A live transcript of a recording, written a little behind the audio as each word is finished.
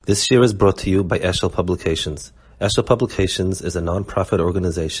This year is brought to you by Eshel Publications. Eshel Publications is a non-profit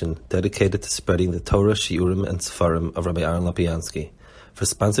organization dedicated to spreading the Torah, Shiurim, and Sefarim of Rabbi Aaron Lopiansky. For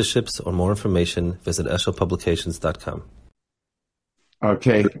sponsorships or more information, visit eshelpublications.com.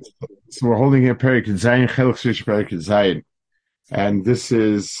 Okay, so we're holding here Perek Zayin, Chelek Perek Zayin, and this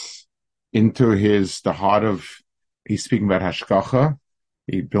is into the heart of, he's speaking about Hashgacha.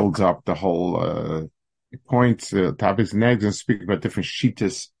 He builds up the whole points, topics, and next, and speaking about different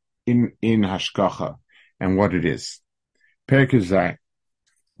shittas in Hashgacha and what it is. Perek Zayin.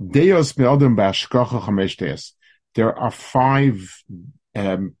 Deos me'odem b'Hashgacha chamesh deos. There are 5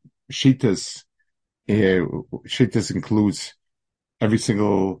 shittas. Shittas includes every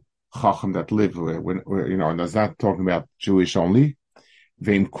single chacham that lived, and that's not talking about Jewish only.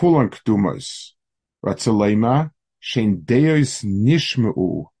 Ve'im kulon k'dumos ratzolema shein deos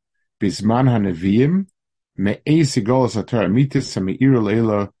nishmeu bizman haneviim me'ez yigolos atar amitis ha'me'ir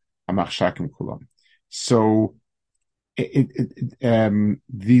leila ha'machshakim kulon. So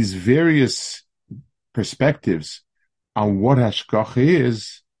these various perspectives on what Hashgacha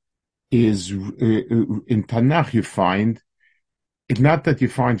is in Tanakh you find. It's not that you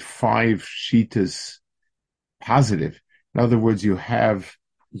find 5 shittas positive. In other words, you have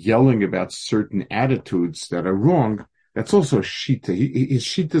yelling about certain attitudes that are wrong. That's also a shitta. His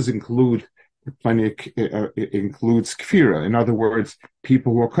shittas includes kfira. In other words,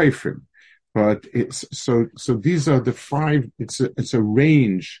 people who are kafrim. But it's so these are the 5. It's a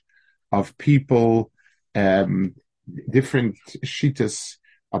range of people, different shittas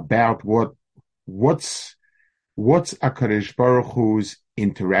about what's HaKadosh Baruch Hu's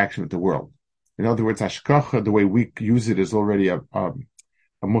interaction with the world. In other words, Hashgacha, the way we use it, is already a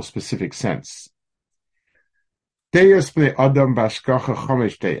more specific sense. Deus b'nei Adam b'Hashgacha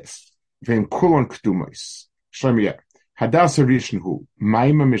chamesh deus, v'im kulon k'dumos. Shlomo Hadas Rishon hu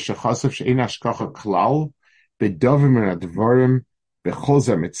Maima mishachasav she'ein Hashgacha klal b'dovim min advarim b'chol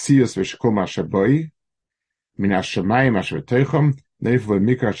ze metzius v'shekol ma'shaboi min hashamayim asher b'teichom neif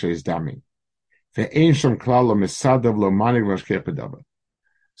v'mikra she'ez damin. So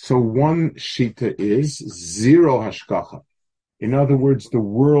one shita is zero hashgacha. In other words, the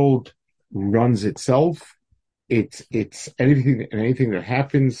world runs itself. It's anything that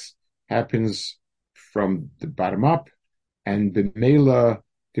happens from the bottom up, and the mela,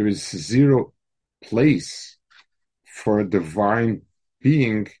 there is zero place for a divine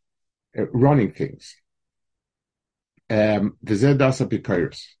being running things. This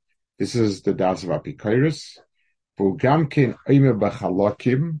is the das of Apikoros. V'gamkin oimer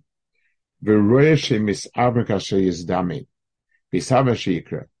b'chalokim v'roye she'mis'aber kasher yizdamin v'saber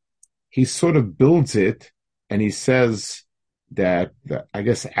she'yikra. He sort of builds it, and he says that I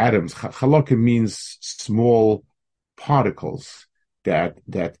guess atoms. Chalokim means small particles that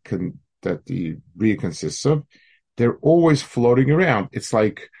the Bria consists of. They're always floating around. It's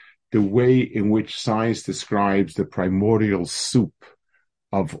like the way in which science describes the primordial soup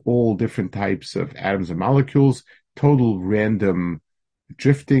of all different types of atoms and molecules, total random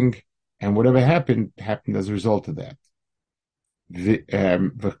drifting, and whatever happened as a result of that.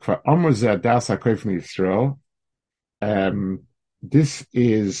 This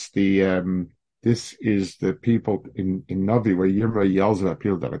is the people in Navi where Yirma yells about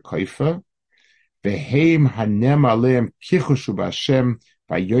people that are kaifa. Veheim hanem aleim kichushu b'Hashem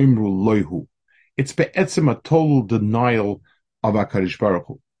v'yoimru loihu. It's be'etzim a total denial of HaKadosh Baruch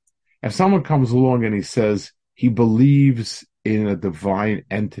Hu. If someone comes along and he says he believes in a divine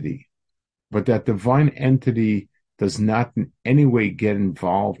entity, but that divine entity does not in any way get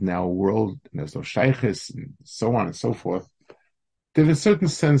involved in our world, and there's no shaykhis, and so on and so forth, then in a certain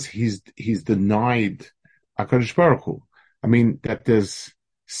sense he's denied HaKadosh Baruch Hu. I mean, that there's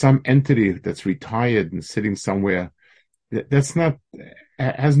some entity that's retired and sitting somewhere, that's not,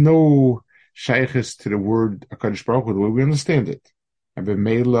 has no shaykhis to the word HaKadosh Baruch Hu, the way we understand it. And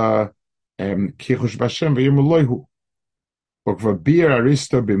b'meila kichush b'Hashem v'yirmu loihu. V'kvabir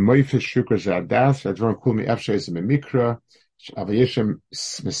aristo b'moifes shukra z'adas v'advarim kul mi'af she'ezim b'mikra avayeshem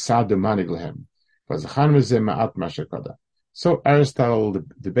mesadu manig lehem v'zachan v'zeh ma'at mashakada. So Aristotle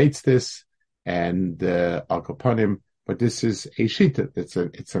debates this, and Al Kaponim, but this is a shita. It's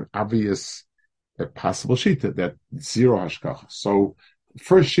an obvious possible shita that zero hashgacha. So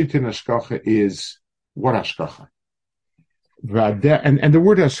first shita in hashgacha is what hashgacha, and the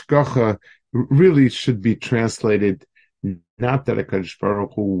word hashgacha really should be translated not that HaKadosh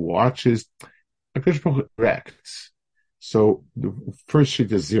Baruch Hu watches, HaKadosh Baruch Hu directs. So the first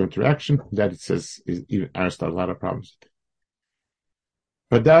shita is zero interaction. That it says is even Aristotle a lot of problems with it.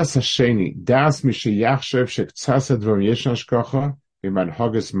 But das hasheni, das mishayachshev shektsasa dvarim yesh hashgacha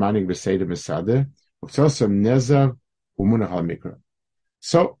v'manhagas manig v'seder mesade, u'tzosam neza u'munach al mikra.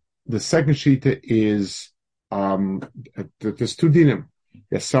 So the second shita is there's two dinim.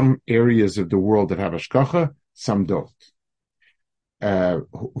 There's some areas of the world that have hashgacha, some don't.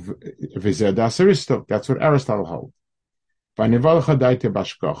 V'zeh das Aristo. That's what Aristotle holds. V'nival chadaita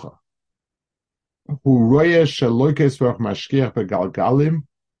b'hashgacha. Hu roya sheloikes v'ach mashkiach begalgalim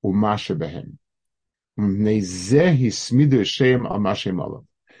u'mashe behem. Mnezeh hismidu shem al mashem olav.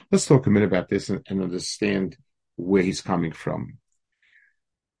 Let's talk a minute about this and understand where he's coming from.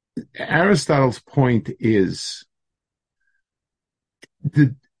 Aristotle's point is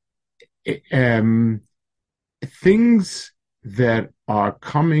the things that are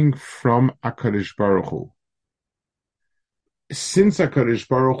coming from HaKadosh Baruch Hu. Since HaKadosh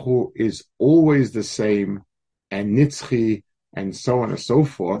Baruch Hu is always the same and nitzchi and so on and so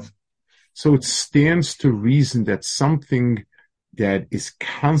forth, so it stands to reason that something that is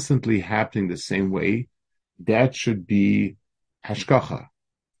constantly happening the same way, that should be hashgacha.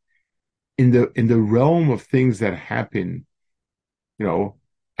 In the realm of things that happen,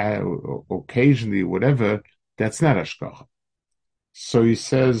 occasionally, whatever, that's not hashgacha. So he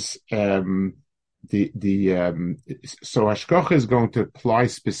says so hashgacha is going to apply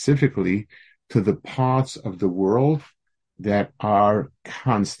specifically to the parts of the world that are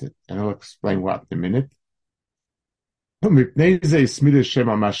constant, and I'll explain what in a minute. Alexander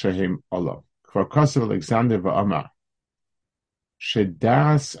v'Amar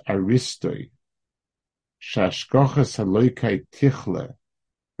shedas aristoi shashkochas haloikai tichle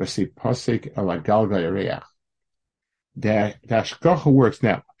v'siposik alagalga yareach. The hashgacha works.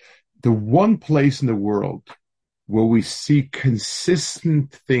 Now, the one place in the world where we see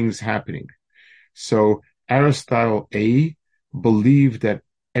consistent things happening. So Aristotle A believed that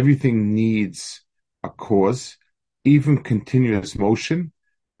everything needs a cause, even continuous motion,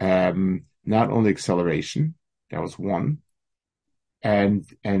 not only acceleration. That was one. And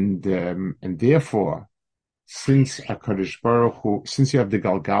therefore, since HaKadosh Baruch Hu, since you have the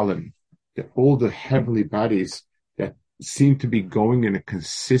Galgalim, all the heavenly bodies that seem to be going in a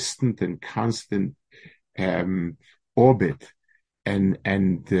consistent and constant orbit, and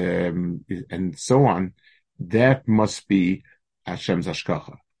so on, that must be Hashem's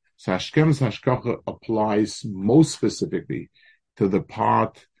hashgacha. So Hashem's hashgacha applies most specifically to the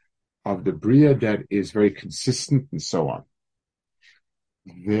part of the bria that is very consistent and so on.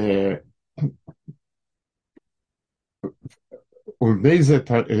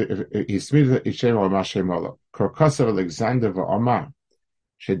 Alexander v'Amar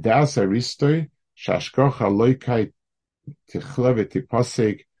shedas aristoi shashgacha loikai tichle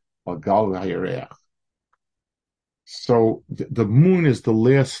v'tipaseg al gal v'hayareach. So the moon is the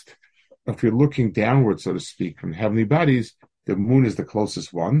last, if you're looking downward, so to speak, from heavenly bodies, the moon is the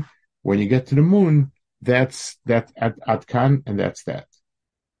closest one. When you get to the moon, that's that Adkan, and that's that.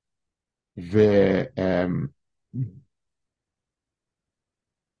 V'zel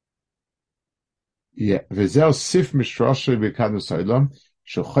sif mishroshe b'kadus ha'olam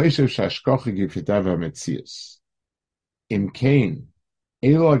shechoshev shashkocha gifitav ha'metzius. Im kein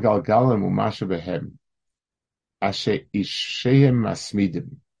elo galgalim u'masha behem asher ishehem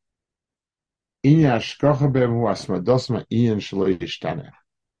masmidim. Inyan hashkocha behem hu asmados ma'inyan shelo yishtaneh.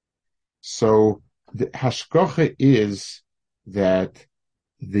 So the hashkocha is that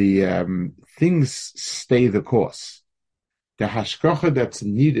the things stay the course. The hashkocha that's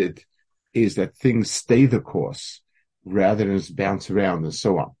needed is that things stay the course rather than bounce around and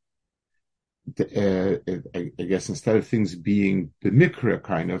so on. I guess instead of things being the mikra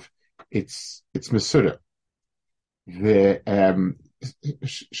kind of, it's mesura. The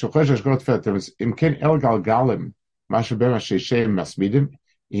shochesh hashkocha fetters imken el galgalim masha bema sheishem masmidim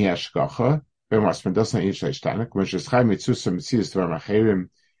in hashkocha bema asmadosa in sheishtanek when sheschai mitzusa mitzidus tvar macherim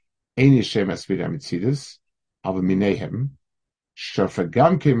ein yishem asmidim mitzidus ava minehem. So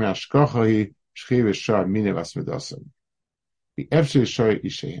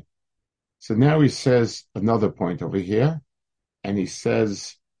now he says another point over here, and he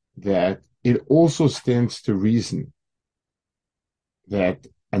says that it also stands to reason that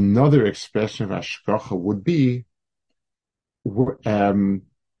another expression of hashgacha would be,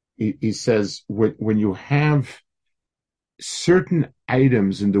 he says, when you have certain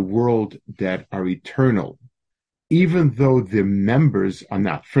items in the world that are eternal, even though the members are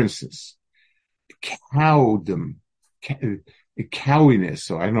not. For instance, cowiness.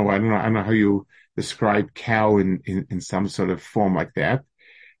 So I don't know how you describe cow in some sort of form like that.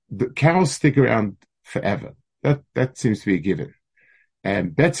 The cows stick around forever. That seems to be a given.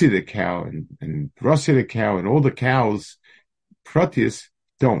 And Betsy the cow and Rossi the cow and all the cows Pratis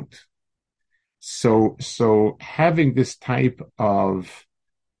don't. So having this type of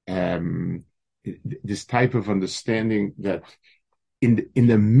understanding that in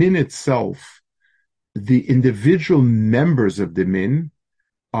the min itself, the individual members of the min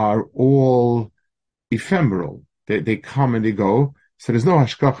are all ephemeral. They come and they go. So there's no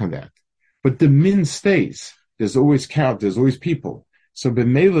hashkach on that. But the min stays. There's always count. There's always people. So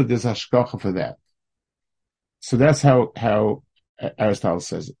b'meila there's hashkacha for that. So that's how Aristotle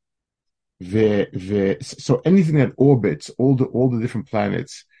says it. So anything that orbits, all the different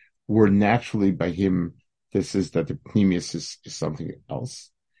planets, were naturally by him. This is that the pneumius is something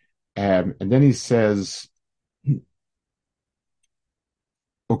else. And then he says,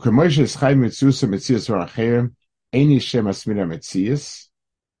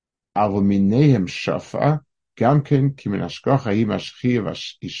 shafa.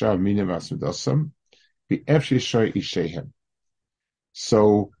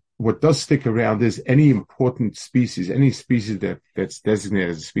 So what does stick around is any important species, any species that's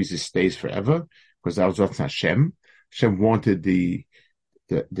designated as a species stays forever, because that was what's Hashem. Hashem wanted the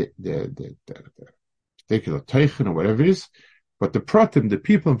particular teichen or whatever it is, but the pratim, the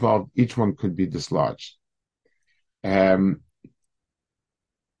people involved, each one could be dislodged. Says,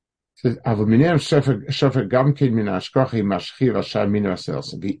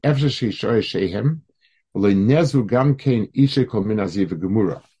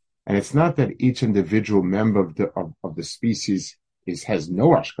 and it's not that each individual member of the species has no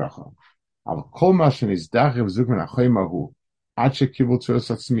ashkacha.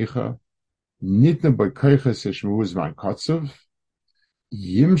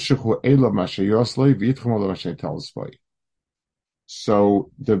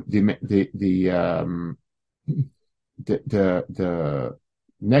 So the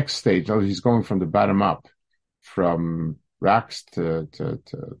next stage, he's going from the bottom up, from rocks to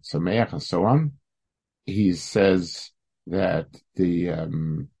Sameach and so on. He says that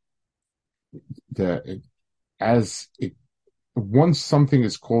once something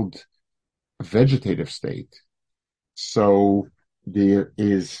is called a vegetative state, so there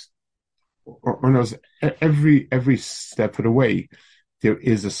is, every step of the way, there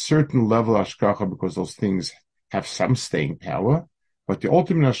is a certain level of hashkacha because those things have some staying power, but the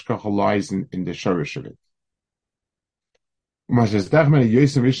ultimate hashkacha lies in the shorish of it.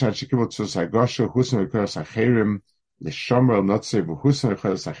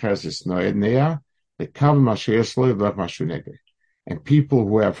 And people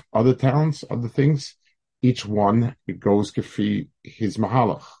who have other talents, other things, each one, it goes gefi his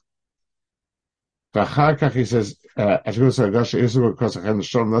mahalach. He says,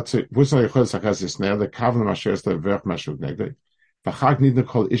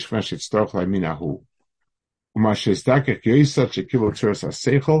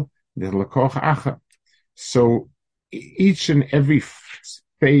 so each and every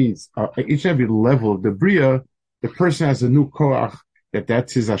phase, each and every level of the bria, the person has a new koach,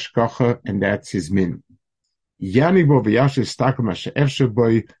 that's his ashkacha and that's his min.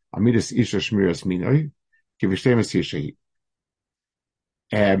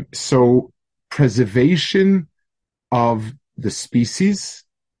 So preservation of the species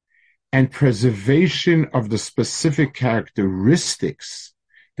and preservation of the specific characteristics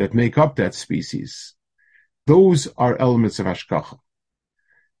that make up that species, those are elements of hashkacha.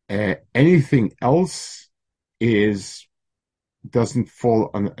 Anything else doesn't fall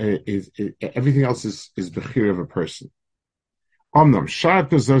on, everything else is bechir of a person. Omnam shat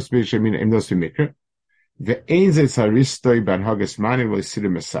does b'shemin im dos v'mikra ve'ein ze tzaristoi ban hagas mani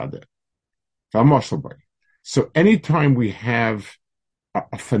v'lesidim mesada v'amoshel bay. So anytime we have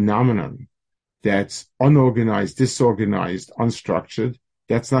a phenomenon that's unorganized, disorganized, unstructured,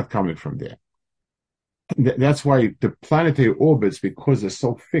 that's not coming from there. That's why the planetary orbits, because they're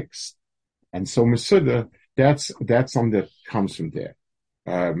so fixed and so mesuda, that's something that comes from there.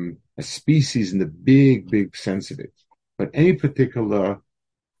 A species in the big sense of it. But any particular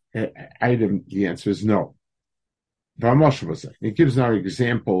item, the answer is no. It gives now an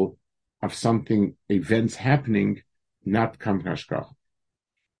example of something, events happening, not coming hashkach.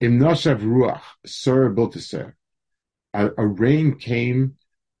 Im noshav ruach, sur bilteser. A rain came,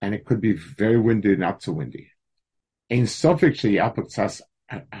 and it could be very windy, not so windy. Ein sofik she'yapak tzas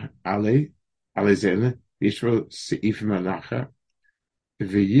ale Yishvil seifim anacha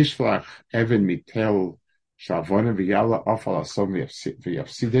v'yishlach even mitel shalvonim v'yala afal asom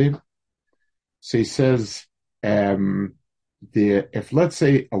v'yafsidem. So he says, if let's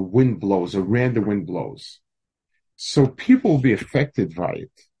say a wind blows, a random wind blows, so people will be affected by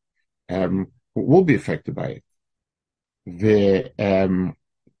it. Will be affected by it. The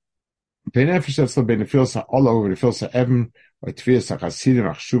Benefishasla benefilsa all over the filsa Evan or Tviasa Hasidim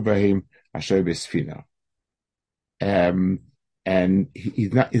Achshubahim Asher Besfina. And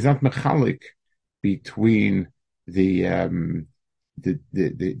he's not mechalik between the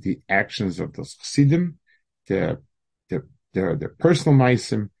actions of those chassidim, the personal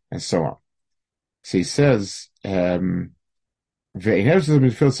meisim, and so on. So he says,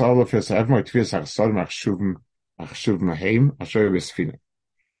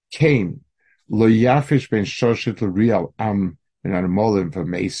 Cain lo yafish ben shoshit l'real am in anomolim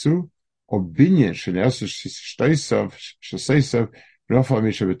v'meisu, or binyan shenesu sheseisav v'nofal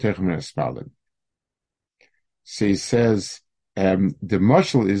misha b'techem nespalim. So he says, the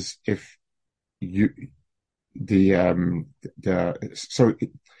marshal is if you so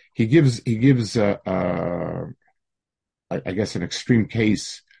he gives I guess an extreme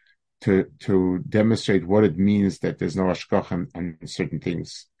case to demonstrate what it means that there's no hashgacha on certain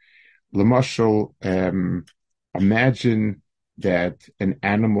things. L'mashal, imagine that an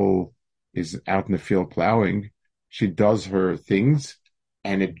animal is out in the field plowing. She does her things,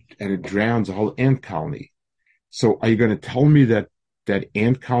 and it drowns a whole ant colony. So, are you going to tell me that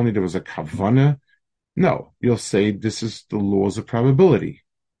ant colony there was a kavana? No, you'll say this is the laws of probability.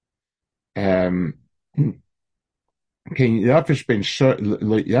 Can yafish ben shor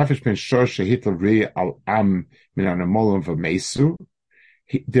shehitl re al am min anomolim v'meisu.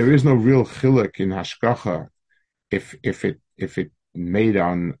 There is no real chilek in hashgacha if it made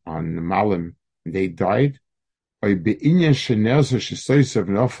on malim they died.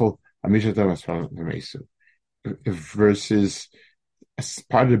 Versus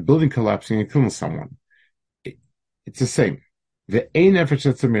part of the building collapsing and killing someone. It's the same. The ein efesh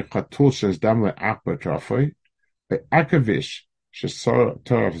mechatul shes dam le'achba trafoy be'akavish shesor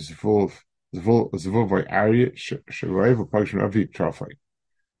torah zvul v'arya sheroy v'pagshon avi trafoy.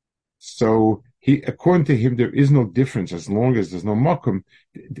 So according to him, there is no difference as long as there's no makom.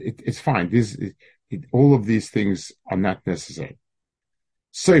 It's fine. All of these things are not necessary.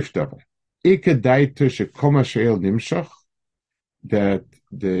 Safe davar. Ikadaita shekoma she'el nimshach. That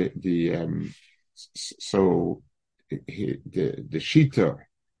the shita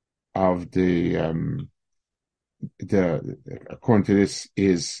of the according to this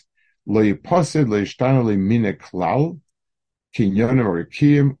is lo yipasid lo yishtana le mina klal kinyonim or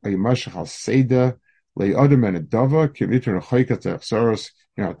kiyim or yimashach al seda lo yodem and adava kim itron choikat zechsoros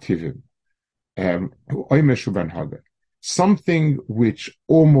tivim oimeshu ben haga. Something which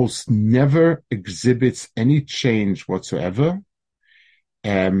almost never exhibits any change whatsoever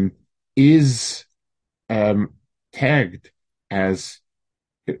is tagged as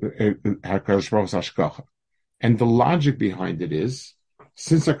HaKadosh Baruch Hu's hashgacha. And the logic behind it is,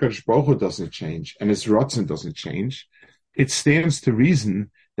 since HaKadosh Baruch Hu doesn't change and his Ratzon doesn't change, it stands to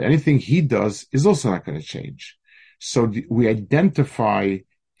reason that anything he does is also not going to change. So we identify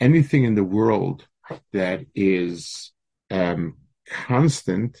anything in the world that is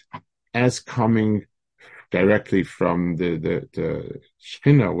constant as coming directly from the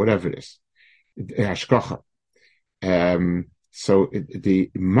Shekhinah, whatever it is, hashgacha. So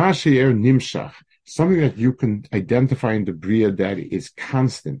the Mashiach Nimshach, something that you can identify in the Bria that is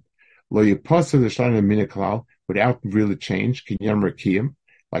constant, lo yipasa l'shana minaklal, without really change, kinyam rakiyim,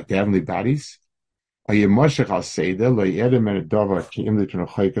 like the heavenly bodies. Or yimashach al seda lo yedem and adava kiyim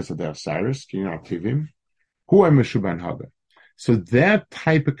l'tenochaykas of the Osiris kinyam tivim. Hu meshuban haga. So that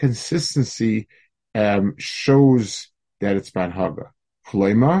type of consistency shows that it's ban haga.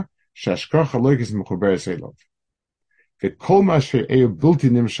 Kloima shashkach aloikis mechuberes elov. V'kol ma she'eu bilti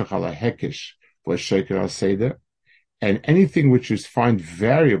nimshach ala hekish v'sheker al seda, and anything which is find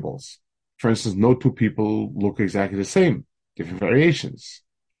variables. For instance, no two people look exactly the same, different variations.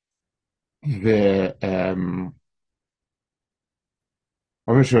 The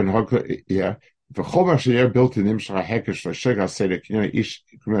v'chol ma she'eu bilti nimshach ala hekish v'sheker al seda kinyan ish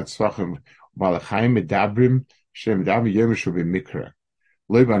kumet tzvachim malachayim medabrim shem medabrim yomishu b'mikra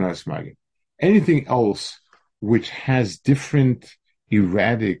lo banos magim. Anything else which has different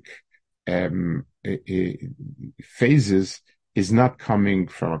erratic phases is not coming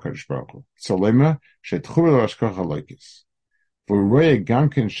from HaKadosh Baruch Hu. So lema shetchubel hashgacha loikis v'roye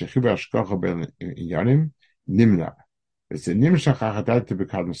gamken shechiber hashgacha ben yanim nimna. It's a nimshach hachadat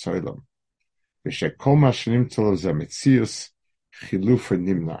b'kadm soilom v'shekol ma shenimtzalo ze metzius chilufa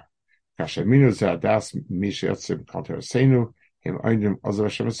nimna kashaminu ze adas mi sheyotzim kal terasenu him oidim ozav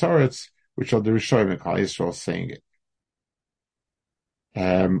Hashem Asaretz, which are the Rishonim and Klal Yisrael saying it.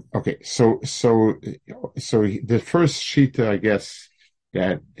 Okay, so the first shita, I guess,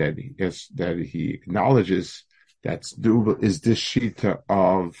 that he acknowledges that's doable is this shita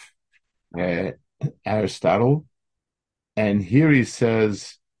of Aristotle, and here he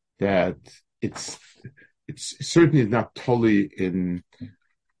says that it's certainly not totally in.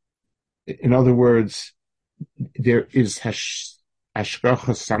 In other words, there is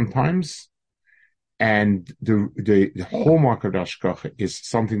hashgacha sometimes, and the hallmark of hashgacha is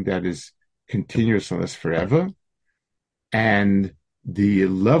something that is continuous on us forever, and the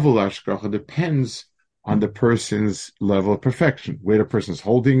level of hashgacha depends on the person's level of perfection, where the person is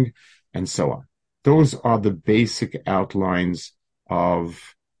holding, and so on. Those are the basic outlines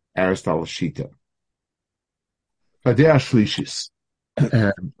of Aristotle's Shita. Adea Shlishis.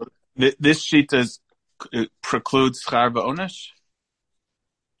 This Shita precludes Schar v'Onesh?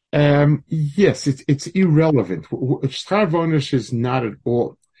 Yes, it's irrelevant. Schar v'Onesh is not at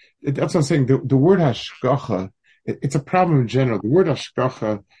all. That's what I'm saying. The word hashgacha, it's a problem in general. The word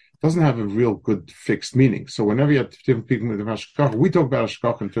hashgacha doesn't have a real good fixed meaning. So whenever you have different people with hashgacha, we talk about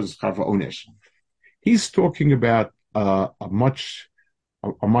hashgacha in terms of schar v'Onesh. He's talking about a much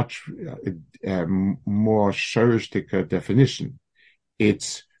more shorish definition.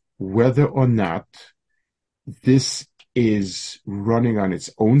 It's whether or not this is running on its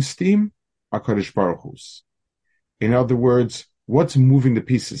own steam, HaKadosh Baruch Hu's. In other words, what's moving the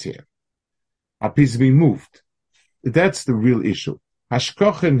pieces here? Are pieces being moved? That's the real issue.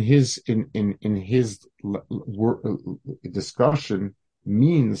 Hashkoch in his discussion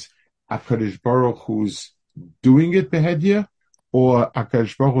means HaKadosh Baruch Hu's doing it behedya, or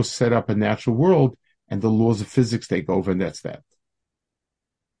HaKadosh Baruch Hu set up a natural world and the laws of physics take over, and that's that.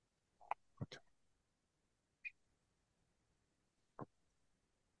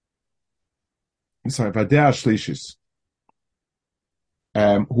 Sorry, Vadea Shlishis,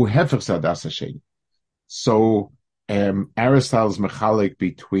 who hefech zadas Hashem. So Aristotle's mechalik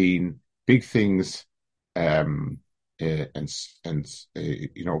between big things and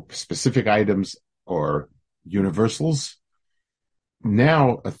specific items or universals.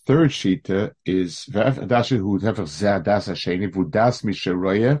 Now a third shita is v'adashi who hefech zadas Hashem vudas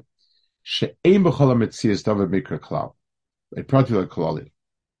misheroye she'ein b'chol hametzias davar mikra klal. A particular klali.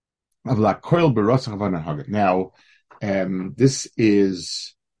 Now, this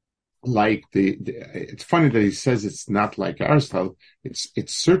is like it's funny that he says it's not like Aristotle. It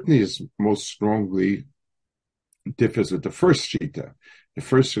certainly is most strongly differs with the first shita. The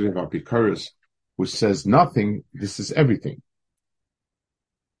first shita of Apikoros, who says nothing, this is everything.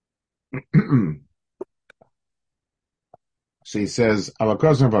 So he says,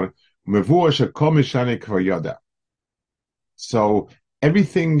 so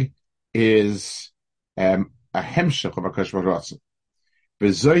everything is a hemshech of HaKadosh Baruch Hu.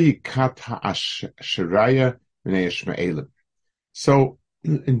 V'zohi kat ha'ashraya b'nei Yishmaelim. So,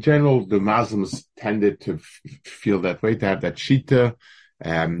 in general, the Muslims tended to feel that way, to have that shita.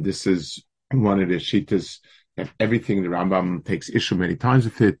 This is one of the shitas that everything, the Rambam takes issue many times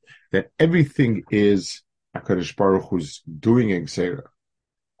with it, that everything is HaKadosh Baruch Hu's doing a gzeira.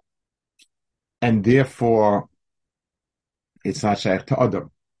 And therefore, it's not shaykh to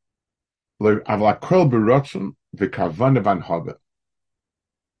Adam. Avla kol berotzen v'kavana van habe.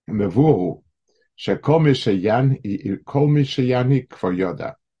 Mevuhu shekol mishayani kvar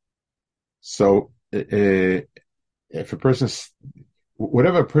yoda. So if a person,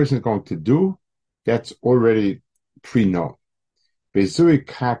 whatever a person is going to do, that's already pre-known. Bezui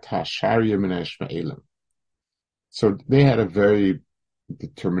kat ha'sharya min ha'ishmaelim. So they had a very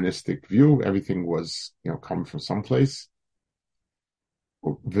deterministic view. Everything was, coming from someplace.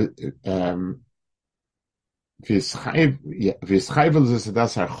 This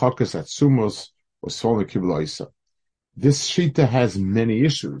shita has many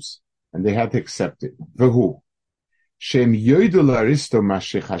issues, and they had to accept it.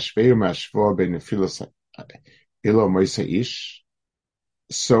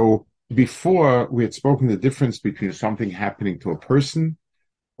 So before we had spoken the difference between something happening to a person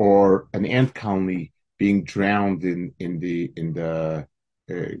or an ant colony being drowned in the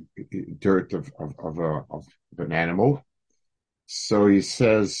dirt of an animal. So he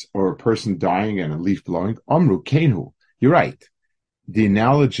says, or a person dying and a leaf blowing. Amru Kenhu. You're right. The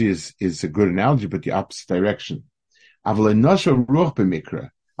analogy is a good analogy, but the opposite direction. Avlenosha ruach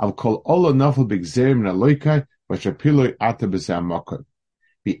b'mikra. I'll call all nafel b'gzerim naloikai v'shapiloi ata b'zeh makom.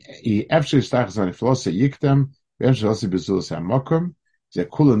 He after stachas on flosa yiktam v'after also b'zulas hamakom ze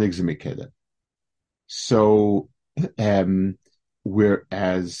kula nigzim mikeda. So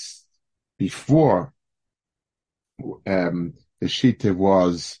whereas before the shita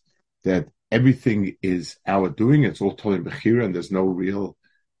was that everything is our doing, it's all told in Bechira and there's no real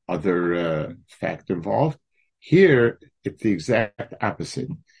other factor involved. Here, it's the exact opposite.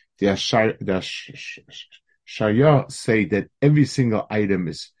 The Shaya say that every single item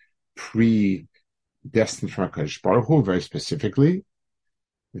is predestined from HaKadosh Baruch Hu, very specifically.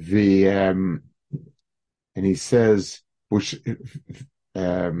 And he says, which,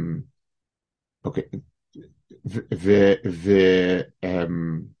 okay,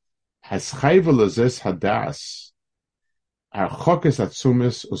 Haschayvel Azes Hadas, Archokes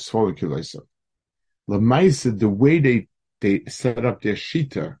Atzumis Usfolikuloisa. Lamaisa, the way they set up their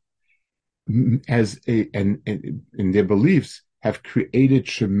shita as and in their beliefs have created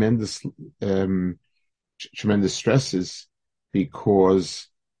tremendous stresses because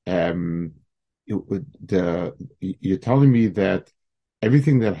you're telling me that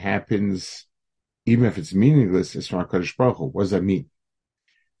everything that happens, even if it's meaningless, is from HaKadosh Baruch Hu. What does that mean?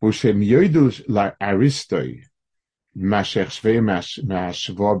 They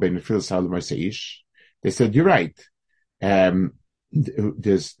said, you're right.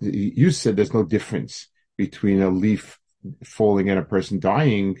 You said there's no difference between a leaf falling and a person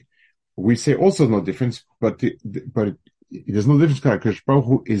dying. We say also no difference, but there's no difference because HaKadosh Baruch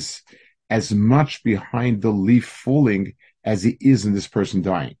Hu is as much behind the leaf falling as he is in this person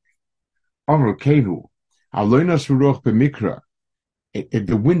dying. Amar Kenu, Aloinas Ruach B'Mikra.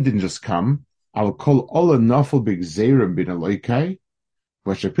 The wind didn't just come. I'll call all a nafel big zerim bin aloikai.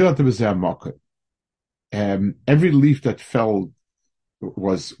 Every leaf that fell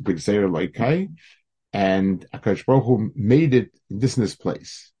was big zeir aloikai, and HaKadosh Baruch Hu made it in this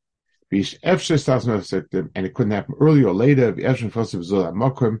place. And it couldn't happen earlier or later.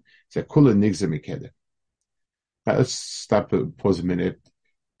 Let's stop and pause a minute.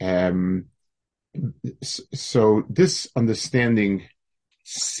 So this understanding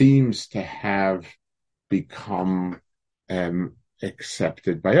seems to have become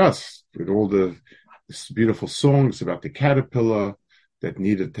accepted by us with all the beautiful songs about the caterpillar that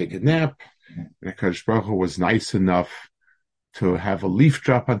needed to take a nap. And HaKadosh Baruch Hu was nice enough to have a leaf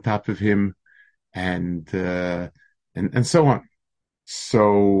drop on top of him, and so on.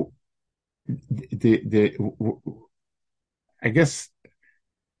 So I guess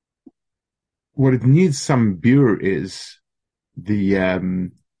what it needs some beer is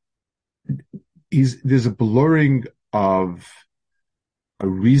there's a blurring of a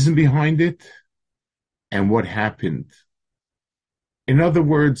reason behind it and what happened. In other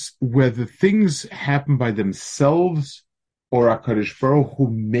words, whether things happen by themselves or HaKadosh Baruch Hu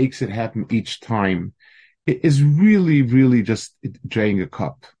makes it happen each time, it is really, really just draining a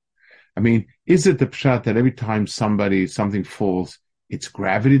cup. I mean, is it the pshat that every time something falls, it's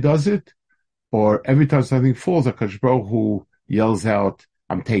gravity does it? Or every time something falls, HaKadosh Baruch Hu yells out,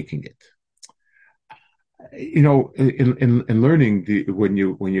 I'm taking it. You know, in learning, when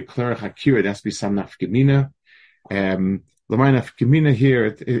you clear Hakir, it has to be some nafkamina. L'may nafkamina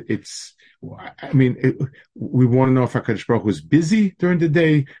here, we want to know if HaKadosh Baruch Hu is busy during the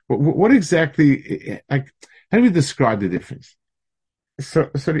day. What exactly, how do we describe the difference? So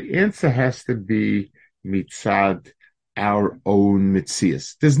the answer has to be mitzad our own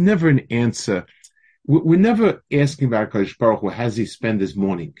mitzias. There's never an answer. We're never asking about HaKadosh Baruch Hu, has he spent his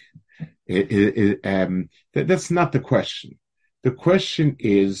morning? That's not the question. The question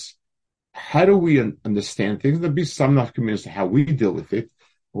is, how do we understand things? There'll be some nafkamina as to how we deal with it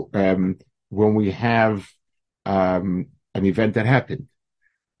when we have an event that happened.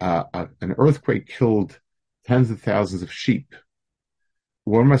 An earthquake killed tens of thousands of sheep.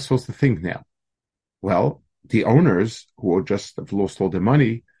 What am I supposed to think now? Well, the owners who are just have lost all their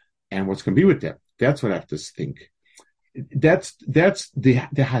money, and what's going to be with them? That's what I have to think. That's the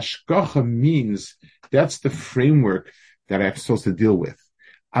hashgacha means. That's the framework that I'm supposed to deal with.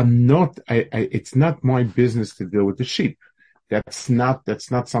 It's not my business to deal with the sheep. That's not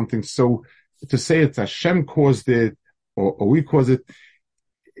something. So to say it's Hashem caused it or we caused it,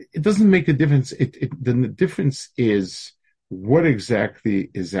 it doesn't make a difference. The difference is what exactly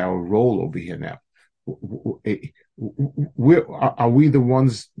is our role over here now. Are we the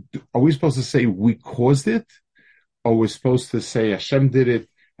ones? Are we supposed to say we caused it, or we're supposed to say Hashem did it,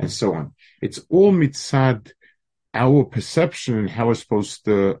 and so on? It's all mitzad our perception and how we're supposed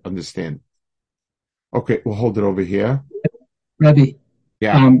to understand. Okay, we'll hold it over here. Rabbi,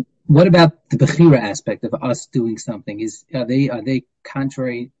 yeah. What about the bechira aspect of us doing something? Are they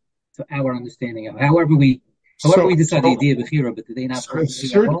contrary to our understanding of however we decide the idea of bechira, but do they not?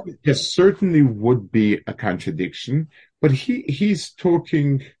 Certainly would be a contradiction, but he's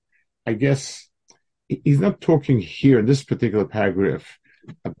talking. I guess he's not talking here in this particular paragraph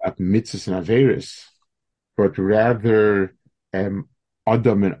about mitzvahs and averis, but rather Adam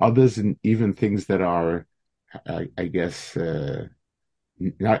and others, and even things that are I guess,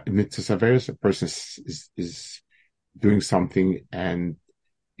 not mitzvah averos. A person is doing something, and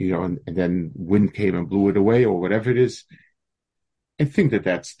and then wind came and blew it away, or whatever it is. I think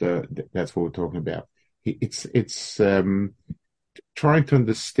that's what we're talking about. It's trying to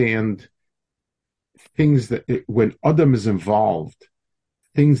understand things that when Adam is involved,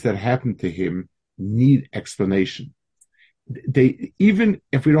 things that happen to him need explanation. They, even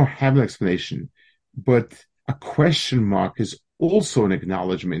if we don't have an explanation, but a question mark is also an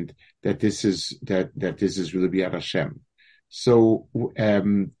acknowledgement that this is really B'yad Hashem. So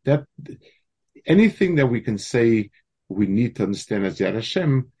that anything that we can say we need to understand as Yad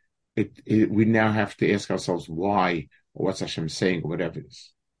Hashem, we now have to ask ourselves why, or what's Hashem saying, or whatever it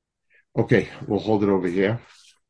is. Okay, we'll hold it over here.